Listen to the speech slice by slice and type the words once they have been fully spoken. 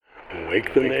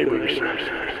Wake the neighbors.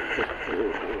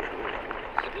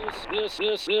 This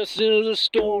is a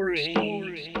story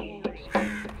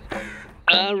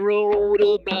I wrote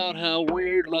about how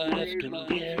weird life can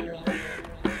get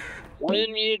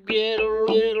when you get a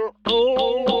little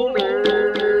older.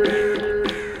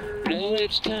 Now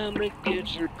it's time to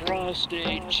get your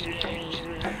prostate checked.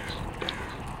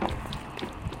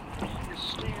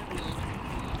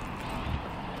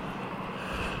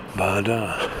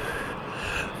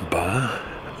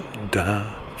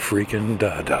 Freaking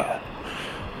da.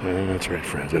 That's right,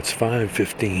 friends. It's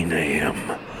 5:15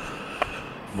 a.m.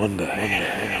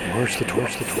 Monday, March the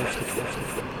 12th.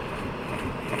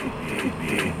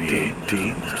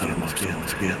 2018.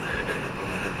 Once again.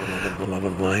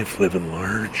 Loving life, living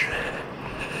large.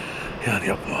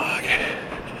 Oddyoblog.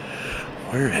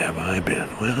 Where have I been?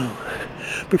 Well,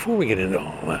 before we get into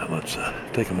all that, let's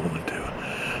take a moment to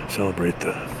celebrate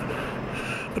the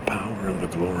power and the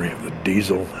glory of the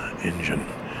diesel engine.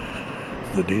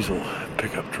 The diesel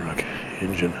pickup truck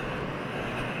engine.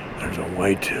 There's a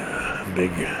white,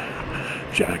 big,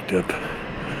 jacked up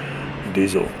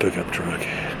diesel pickup truck.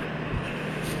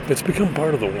 It's become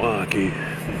part of the walk.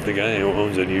 The guy who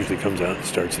owns it usually comes out and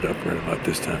starts it up right about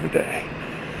this time of day.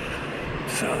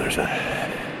 So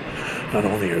not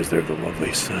only is there the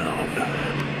lovely sound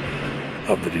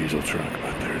of the diesel truck,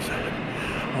 but there's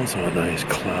also a nice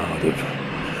cloud of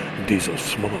diesel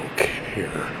smoke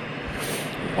here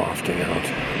wafting out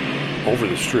over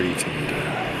the streets and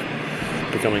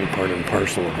becoming part and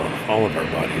parcel of all of our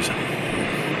bodies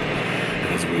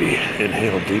as we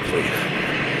inhale deeply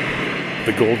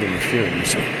the golden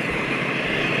fumes.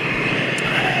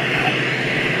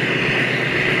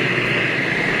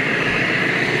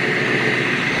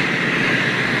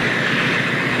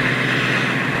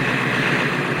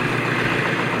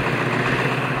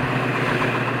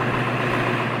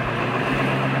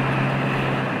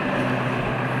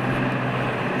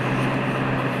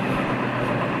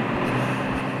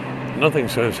 Nothing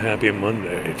says Happy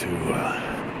Monday to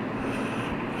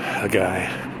a guy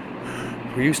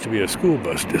who used to be a school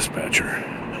bus dispatcher.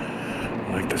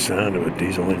 Like the sound of a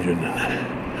diesel engine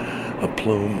and a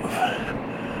plume of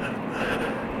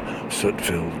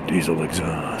soot-filled diesel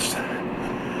exhaust.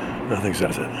 Nothing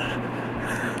says it.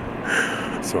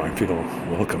 So I feel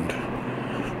welcomed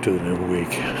to the new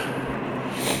week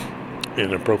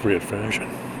in appropriate fashion.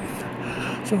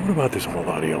 So what about this whole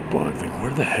audio blog thing?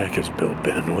 Where the heck has Bill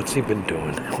been? What's he been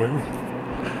doing? Well,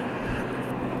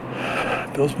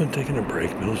 Bill's been taking a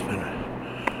break. Bill's been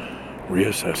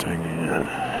reassessing and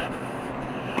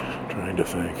trying to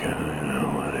think,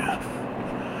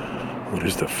 what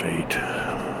is the fate?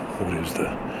 What is the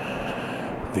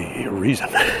reason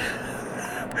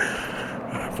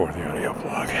for the audio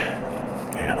blog?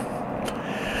 Yeah.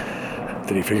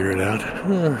 Did he figure it out?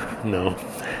 No.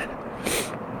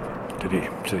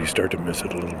 Did he start to miss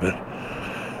it a little bit?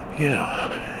 Yeah,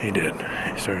 he did.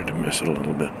 He started to miss it a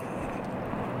little bit.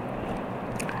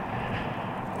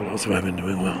 What else have I been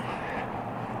doing? Well,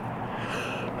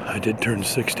 I did turn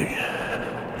 60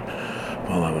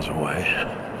 while I was away.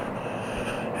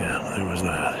 Yeah, there was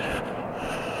that.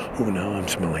 Ooh, now I'm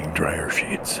smelling dryer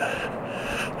sheets.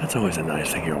 That's always a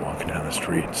nice thing. You're walking down the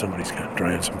street, somebody's got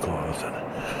drying some clothes and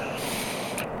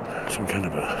some kind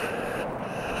of a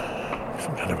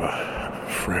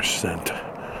fresh scent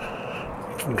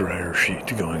dryer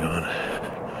sheet going on,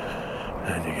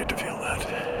 and you get to feel that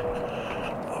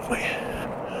lovely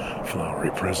flowery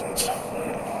presence.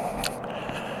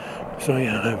 So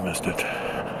yeah, I've missed it.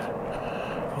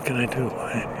 What can I do?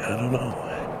 I don't know.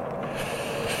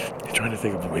 I'm trying to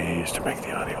think of ways to make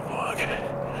the audio blog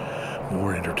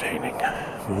more entertaining,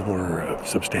 more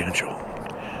substantial.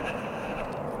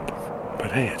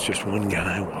 But hey, it's just one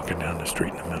guy walking down the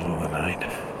street in the middle of the night.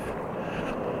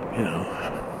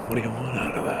 What do you want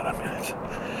out of that? I mean,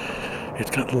 it's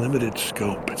got limited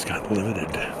scope. It's got limited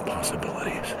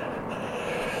possibilities.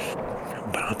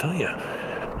 But I'll tell you,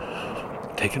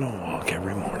 taking a walk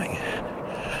every morning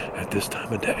at this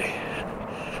time of day,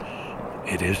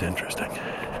 it is interesting.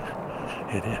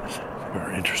 It is. There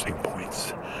are interesting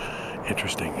points,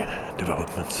 interesting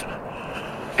developments.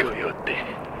 Coyote.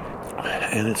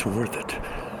 And it's worth it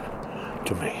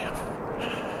to me.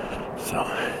 So,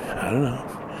 I don't know.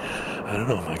 Am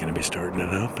I going to be starting it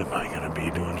up? Am I going to be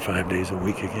doing 5 days a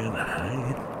week again?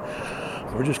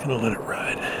 We're just going to let it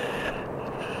ride.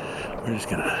 We're just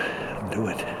going to do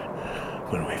it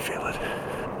when we feel it.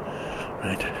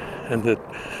 Right? And the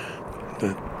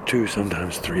 2,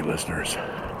 sometimes 3 listeners,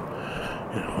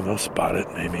 they'll spot it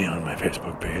maybe on my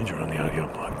Facebook page or on the audio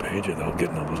blog page, or they'll get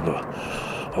a little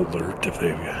alert if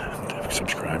they've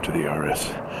subscribed to the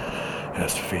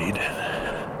has to feed.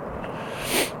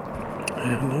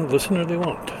 And they'll listen or they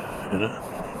won't, you know.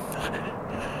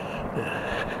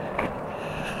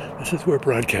 This is where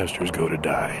broadcasters go to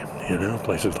die, you know,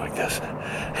 places like this.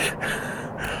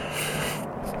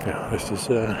 Yeah, this is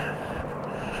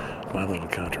my little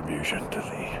contribution to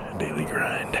the daily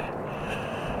grind.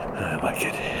 I like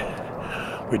it.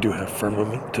 We do have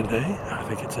firmament today. I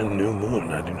think it's a new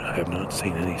moon. I have not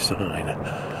seen any sign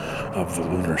of the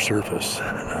lunar surface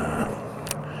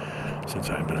since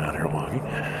I've been out here walking.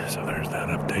 So there's that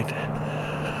update.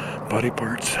 Body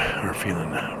parts are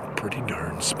feeling pretty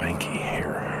darn spanky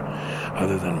here.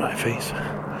 Other than my face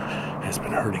has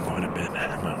been hurting quite a bit.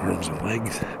 My arms and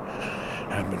legs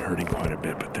have been hurting quite a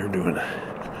bit, but they're doing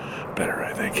better,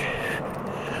 I think.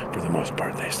 For the most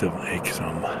part, they still ache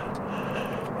some,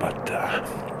 but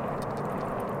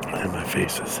and my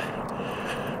face is,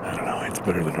 I don't know, it's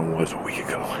better than it was a week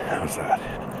ago. How's that?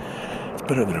 It's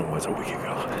better than it was a week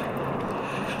ago.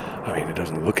 I mean, it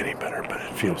doesn't look any better, but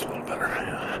it feels a little better.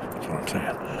 Yeah, that's what I'm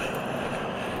saying.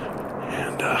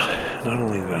 And not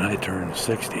only did I turn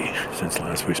 60 since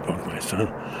last we spoke, my son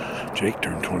Jake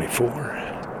turned 24.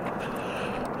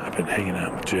 I've been hanging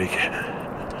out with Jake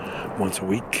once a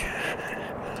week,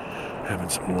 having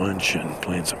some lunch and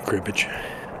playing some cribbage.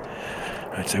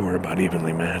 I'd say we're about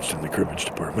evenly matched in the cribbage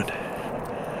department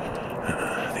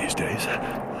these days.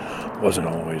 Wasn't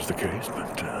always the case,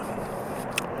 but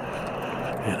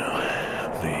you know,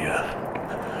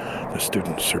 the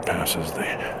student surpasses the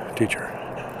teacher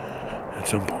at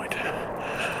some point.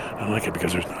 I like it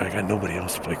because I got nobody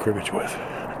else to play cribbage with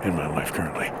in my life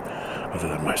currently, other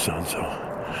than my son. So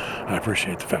I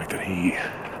appreciate the fact that he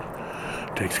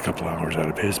takes a couple hours out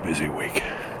of his busy week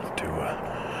to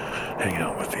hang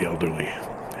out with the elderly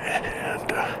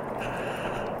and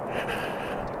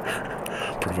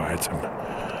provide some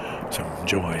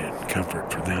joy and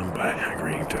comfort for them by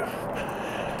agreeing to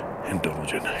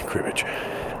indulge in cribbage.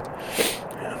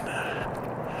 And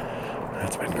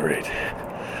that's been great.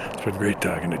 It's been great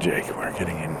talking to Jake. We're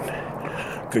getting in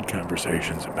good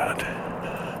conversations about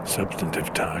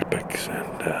substantive topics,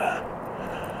 and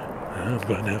I'm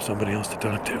glad to have somebody else to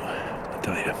talk to, I'll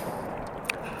tell you.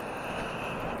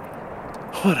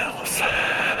 What else?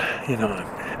 You know,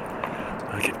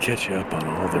 I could catch you up on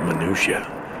all the minutiae.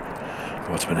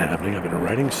 What's been happening? I've been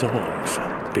writing songs,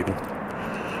 people.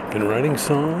 Been writing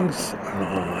songs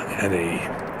at a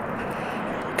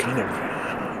kind of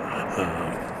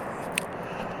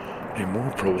a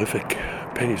more prolific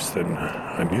pace than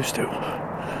I'm used to.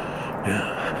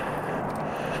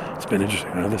 Yeah. It's been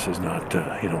interesting. Now, this is not,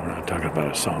 we're not talking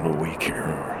about a song a week here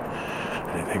or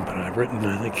anything, but I've written,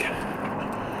 I think,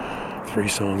 3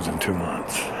 songs in 2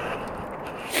 months.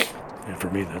 And for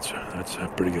me, that's a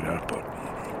pretty good output.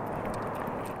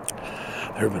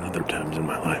 There have been other times in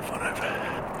my life when I've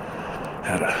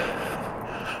had a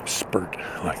spurt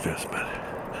like this, but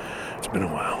it's been a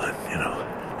while, and,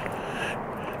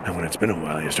 and when it's been a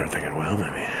while, you start thinking, well,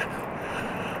 maybe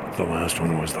the last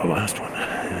one was the last one.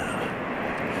 Yeah.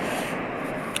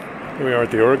 Here we are at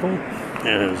the Oracle,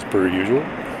 as per usual.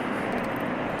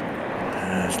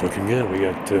 It's looking good. We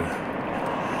got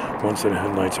one set of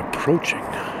headlights approaching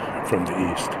from the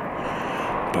east,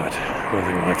 but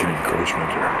nothing like an encroachment.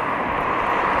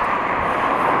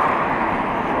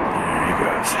 There he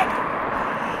goes.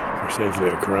 We're safely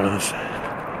across.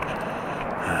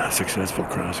 Successful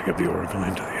crossing of the Oracle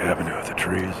into the Avenue of the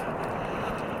Trees.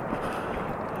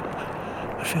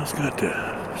 It feels good to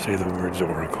say the words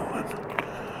Oracle and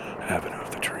Avenue of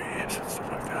the Trees and stuff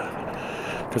like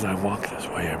that, because I walk this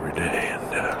way every day,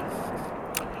 and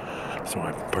so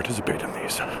I participate in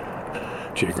these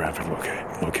geographic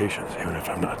locations, even if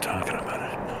I'm not talking about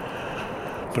it.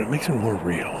 But it makes it more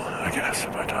real, I guess,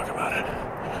 if I talk about it.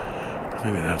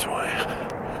 Maybe that's why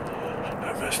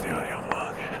I missed the audio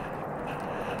blog.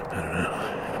 I don't know.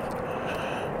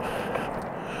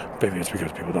 Maybe it's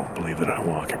because people don't believe that I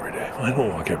walk every day. Well, I don't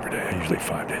walk every day. I usually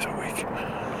 5 days a week.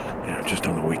 Just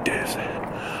on the weekdays.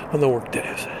 On the work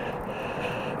days.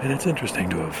 And it's interesting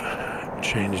to have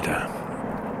changed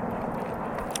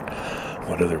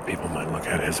what other people might look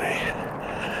at as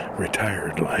a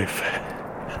retired life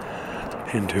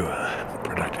into a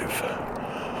productive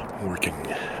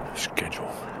working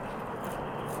schedule.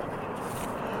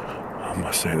 I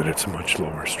must say that it's much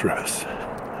lower stress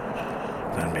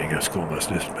than being a school bus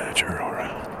dispatcher or a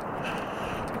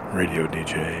radio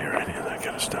DJ or any of that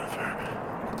kind of stuff.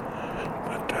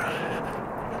 But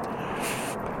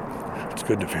it's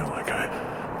good to feel like I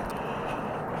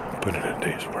put in a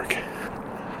day's work,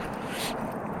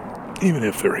 even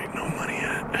if there ain't no money in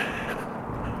it.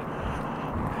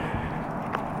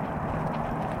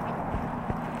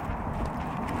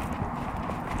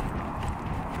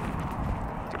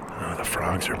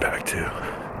 frogs are back too.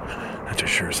 That's a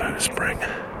sure sign of spring.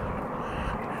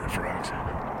 The frogs.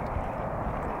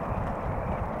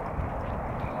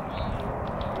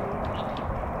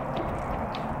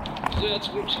 That's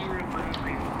what you remember.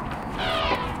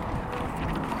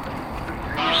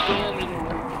 You're standing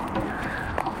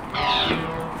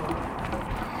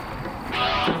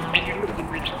and you're looking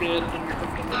at your death, and you're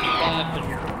looking at your life, and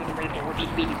you're looking at what you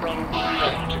did wrong and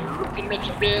right. You're looking at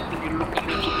your death, and you're looking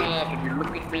at your life, and you're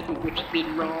looking at what you did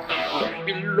wrong and right.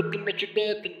 You're looking at your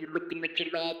death, and you're looking at your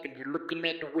life, and you're looking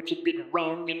at what you did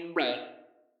wrong and right.